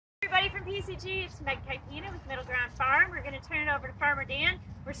Everybody from PCG, it's Meg Kypena with Middle Ground Farm. We're going to turn it over to Farmer Dan.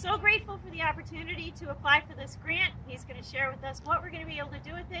 We're so grateful for the opportunity to apply for this grant. He's going to share with us what we're going to be able to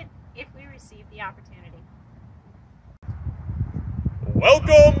do with it if we receive the opportunity.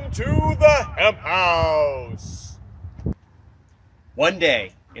 Welcome to the Hemp House. One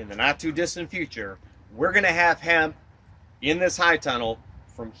day, in the not too distant future, we're going to have hemp in this high tunnel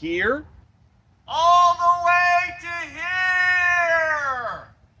from here All the way to here.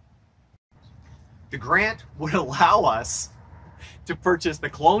 The grant would allow us to purchase the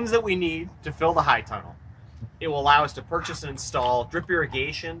clones that we need to fill the high tunnel. It will allow us to purchase and install drip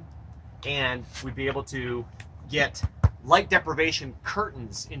irrigation, and we'd be able to get light deprivation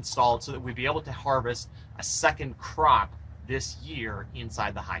curtains installed so that we'd be able to harvest a second crop this year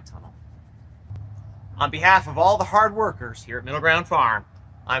inside the high tunnel. On behalf of all the hard workers here at Middle Ground Farm,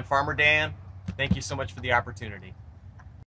 I'm Farmer Dan. Thank you so much for the opportunity.